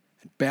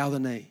 And bow the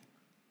knee.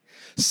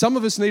 Some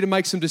of us need to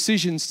make some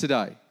decisions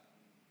today.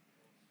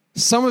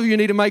 Some of you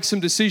need to make some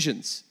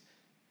decisions.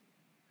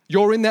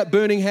 You're in that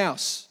burning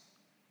house.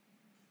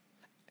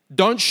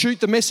 Don't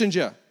shoot the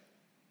messenger.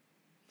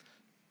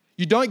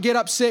 You don't get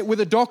upset with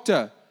a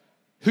doctor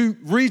who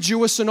reads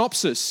you a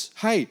synopsis.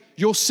 Hey,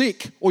 you're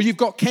sick or you've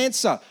got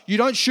cancer. You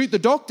don't shoot the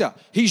doctor.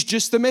 He's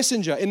just the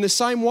messenger. In the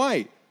same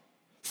way,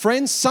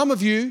 friends, some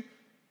of you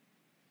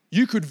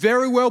could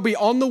very well be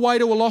on the way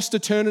to a lost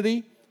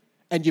eternity,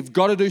 and you've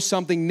got to do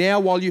something now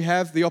while you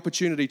have the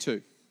opportunity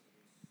to.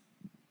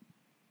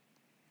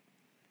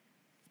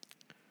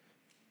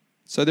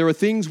 So there are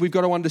things we've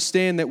got to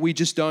understand that we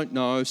just don't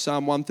know.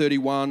 Psalm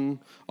 131,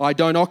 I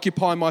don't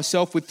occupy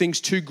myself with things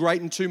too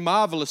great and too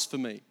marvelous for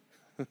me.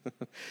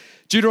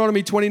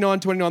 Deuteronomy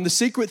 29:29, the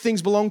secret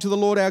things belong to the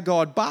Lord our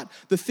God, but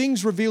the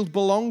things revealed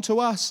belong to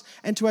us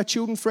and to our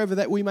children forever,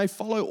 that we may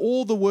follow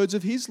all the words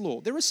of his law.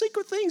 There are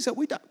secret things that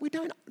we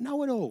don't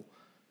know at all.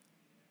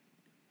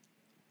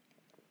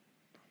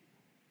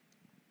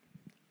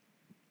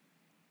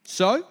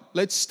 So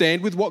let's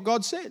stand with what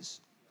God says.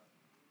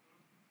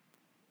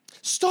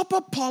 Stop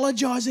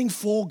apologizing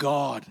for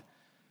God.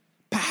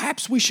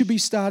 Perhaps we should be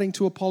starting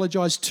to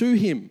apologize to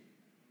him.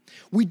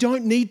 We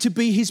don't need to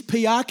be his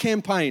PR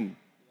campaign.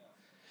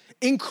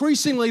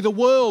 Increasingly, the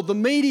world, the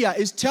media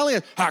is telling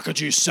us, how could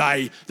you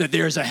say that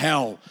there is a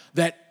hell,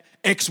 that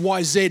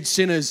XYZ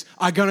sinners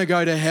are going to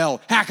go to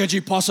hell? How could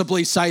you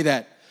possibly say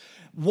that?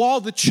 While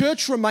the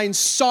church remains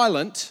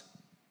silent,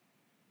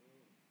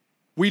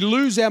 we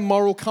lose our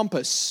moral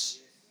compass.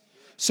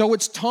 So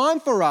it's time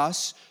for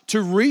us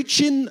to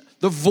reach in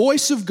the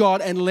voice of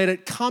God and let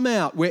it come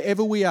out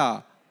wherever we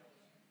are.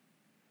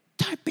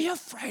 Don't be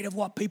afraid of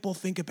what people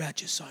think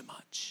about you so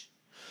much.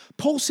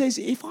 Paul says,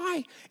 if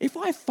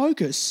I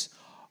focus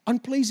on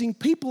pleasing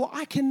people,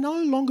 I can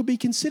no longer be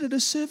considered a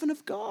servant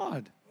of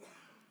God.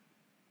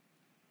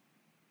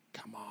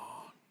 Come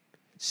on,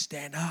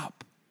 stand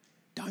up.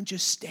 Don't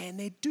just stand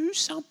there, do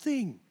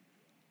something.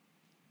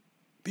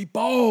 Be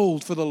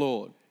bold for the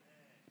Lord.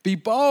 Be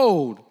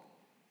bold.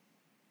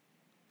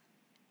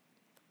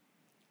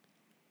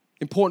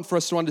 Important for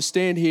us to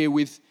understand here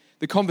with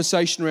the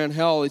conversation around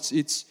hell,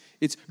 it's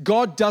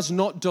God does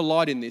not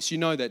delight in this. You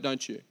know that,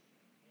 don't you?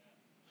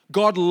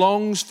 God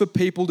longs for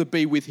people to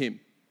be with him.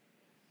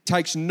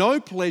 Takes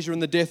no pleasure in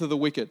the death of the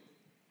wicked,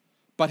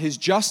 but his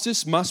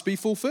justice must be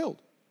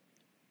fulfilled.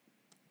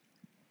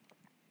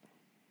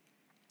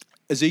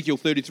 Ezekiel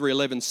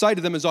 33:11, say to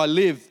them, as I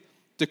live,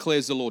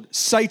 declares the Lord.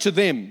 Say to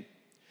them,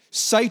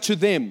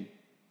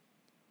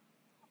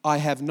 I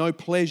have no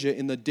pleasure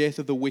in the death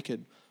of the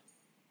wicked,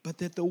 but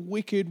that the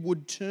wicked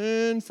would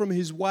turn from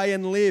his way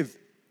and live.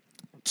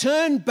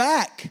 Turn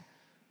back.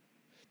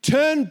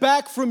 Turn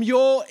back from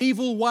your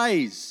evil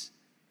ways.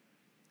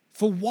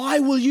 For why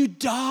will you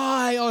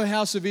die, O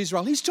house of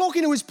Israel? He's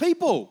talking to his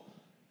people.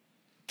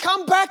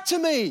 Come back to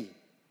me.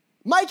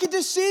 Make a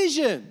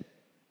decision.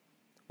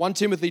 1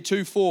 Timothy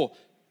 2:4.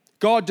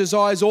 God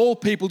desires all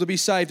people to be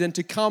saved and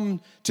to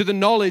come to the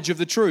knowledge of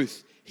the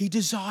truth. He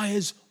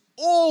desires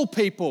all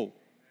people.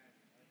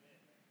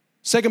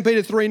 2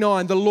 Peter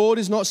 3:9, the Lord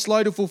is not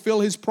slow to fulfill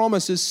his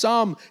promises.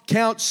 Some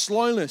count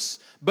slowness,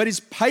 but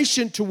is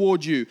patient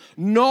toward you,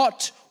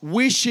 not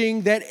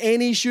wishing that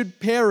any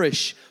should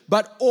perish,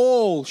 but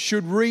all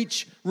should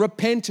reach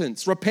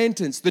repentance,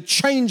 the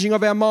changing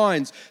of our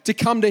minds to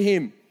come to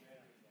him.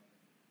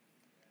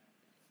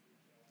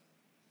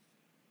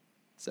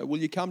 So will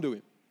you come to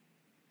him?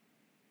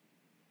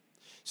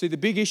 See, the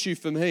big issue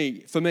for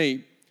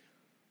me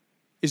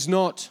is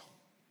not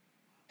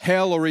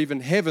hell or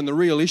even heaven. The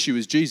real issue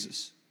is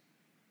Jesus.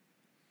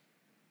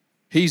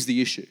 He's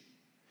the issue.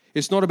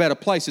 It's not about a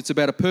place, it's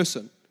about a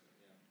person.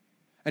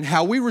 And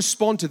how we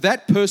respond to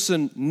that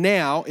person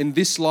now in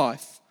this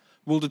life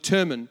will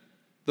determine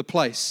the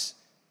place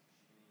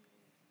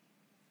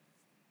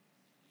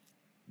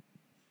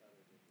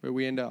where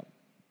we end up.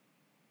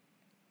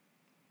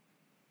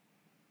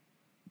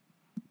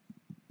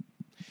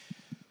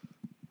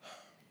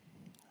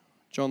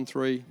 John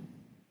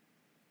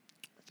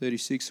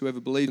 3:36, whoever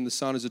believes in the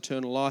Son has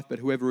eternal life, but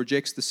whoever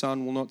rejects the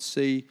Son will not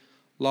see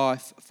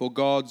life, for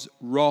God's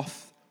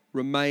wrath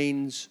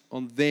remains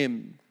on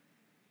them.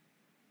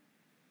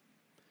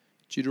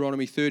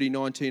 Deuteronomy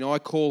 30:19, I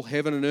call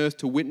heaven and earth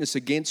to witness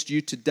against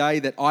you today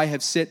that I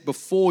have set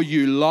before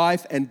you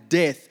life and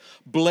death,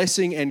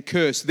 blessing and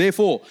curse.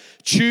 Therefore,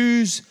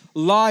 choose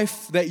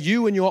life that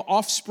you and your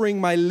offspring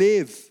may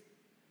live.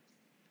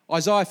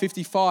 Isaiah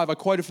 55, I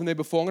quoted from there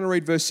before. I'm going to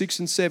read verse 6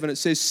 and 7. It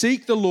says,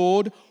 seek the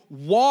Lord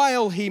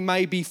while he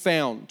may be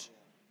found.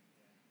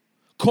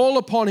 Call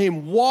upon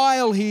him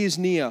while he is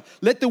near.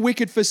 Let the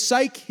wicked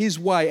forsake his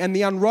way and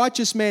the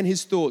unrighteous man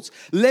his thoughts.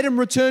 Let him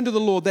return to the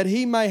Lord that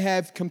he may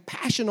have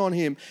compassion on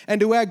him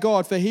and to our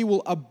God, for he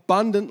will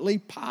abundantly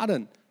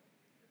pardon.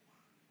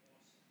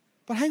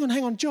 But hang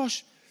on,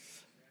 Josh.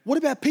 What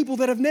about people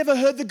that have never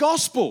heard the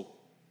gospel?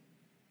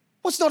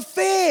 What's not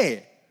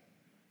fair?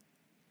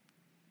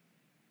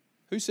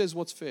 Who says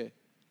what's fair?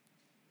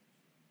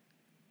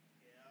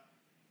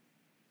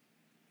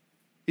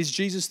 Is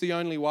Jesus the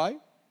only way?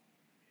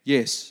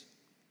 Yes.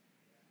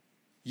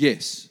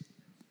 Yes.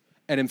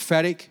 An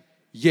emphatic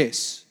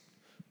yes.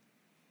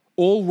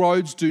 All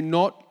roads do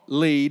not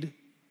lead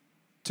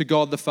to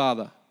God the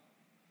Father.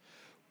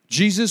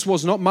 Jesus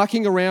was not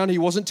mucking around. He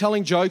wasn't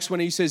telling jokes when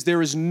he says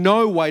there is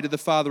no way to the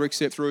Father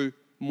except through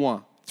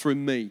moi, through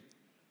me.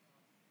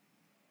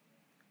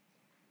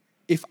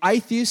 If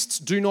atheists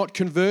do not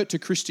convert to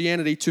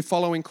Christianity, to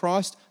following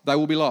Christ, they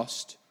will be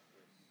lost.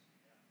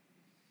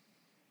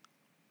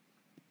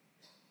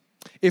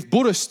 If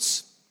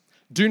Buddhists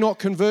do not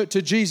convert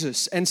to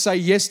Jesus and say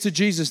yes to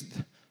Jesus,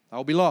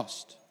 they'll be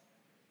lost.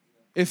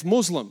 If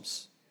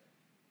Muslims,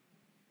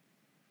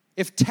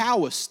 if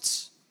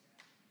Taoists,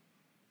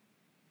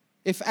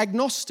 if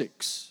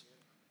agnostics,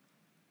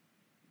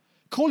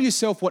 call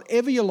yourself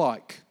whatever you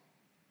like,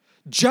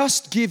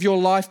 just give your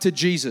life to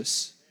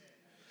Jesus.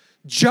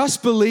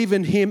 Just believe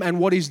in him and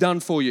what he's done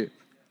for you.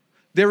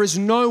 There is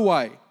no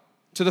way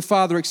to the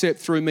Father except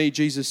through me,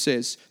 Jesus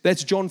says.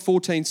 That's John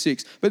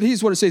 14:6. But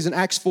here's what it says in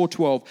Acts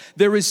 4:12.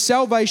 There is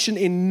salvation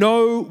in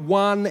no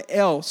one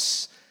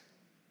else.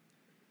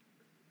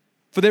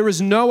 For there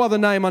is no other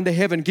name under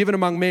heaven given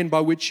among men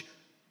by which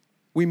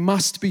we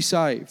must be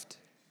saved.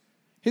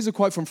 Here's a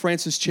quote from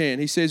Francis Chan.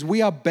 He says,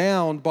 we are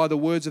bound by the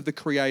words of the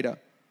Creator,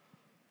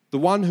 the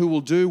one who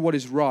will do what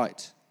is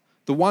right,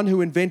 the one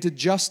who invented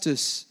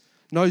justice,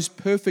 knows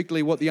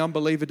perfectly what the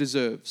unbeliever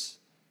deserves.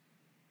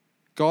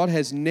 God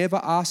has never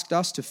asked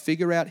us to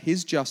figure out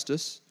his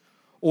justice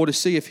or to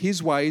see if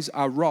his ways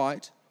are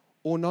right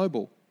or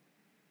noble.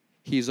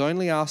 He has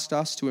only asked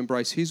us to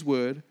embrace his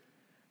word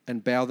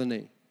and bow the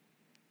knee.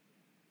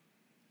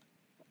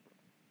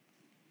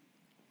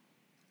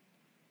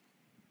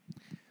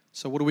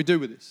 So what do we do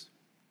with this?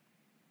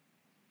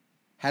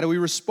 How do we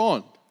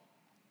respond?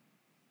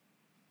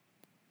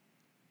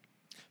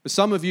 For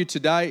some of you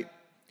today,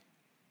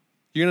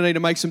 you're going to need to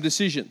make some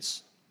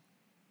decisions.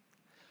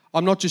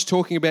 I'm not just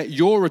talking about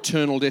your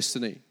eternal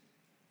destiny.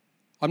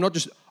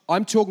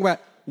 I'm talking about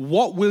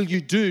what will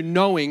you do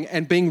knowing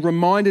and being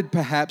reminded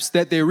perhaps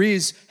that there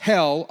is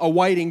hell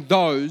awaiting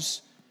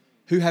those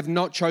who have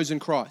not chosen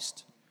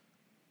Christ.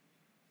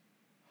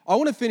 I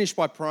want to finish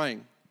by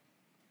praying.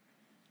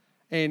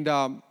 And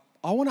I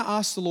want to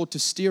ask the Lord to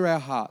steer our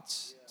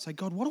hearts. Say,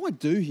 God, what do I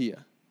do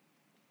here?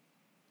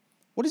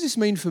 What does this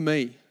mean for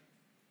me?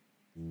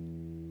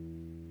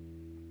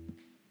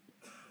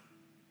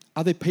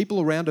 Are there people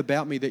around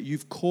about me that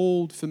you've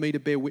called for me to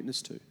bear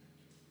witness to?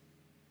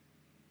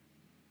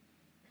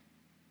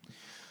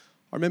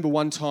 I remember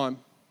one time,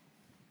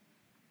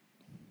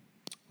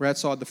 we're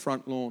outside the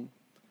front lawn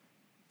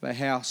of a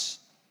house,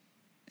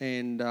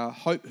 and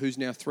Hope, who's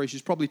now 3,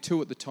 she's probably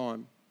 2 at the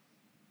time,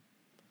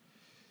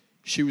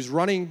 she was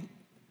running,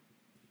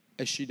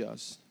 as she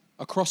does,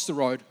 across the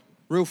road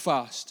real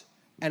fast,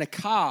 and a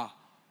car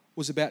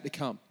was about to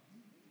come.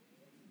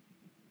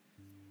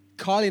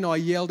 Kylie and I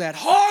yelled out,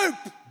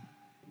 Hope!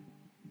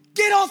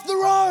 Get off the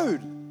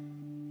road!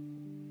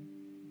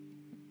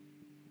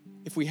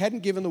 If we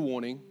hadn't given the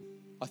warning,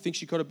 I think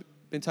she could have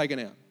been taken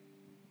out.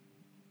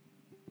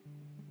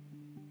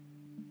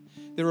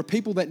 There are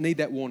people that need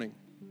that warning.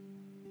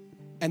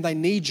 And they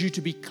need you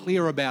to be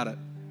clear about it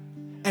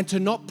and to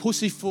not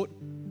pussyfoot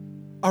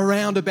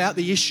around about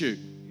the issue.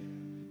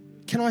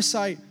 Can I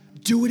say,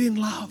 do it in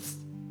love.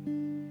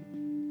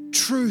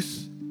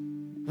 Truth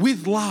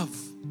with love.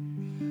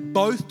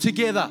 Both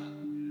together.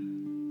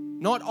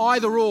 Not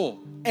either or.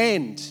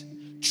 And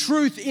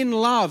truth in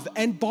love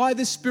and by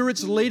the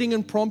Spirit's leading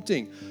and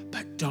prompting.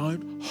 But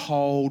don't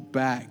hold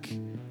back.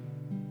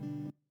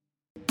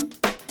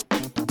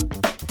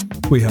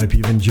 We hope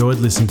you've enjoyed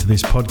listening to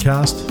this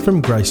podcast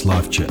from Grace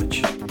Life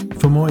Church.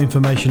 For more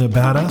information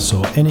about us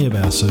or any of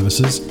our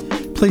services,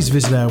 please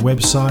visit our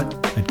website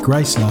at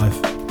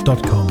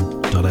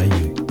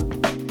gracelife.com.au.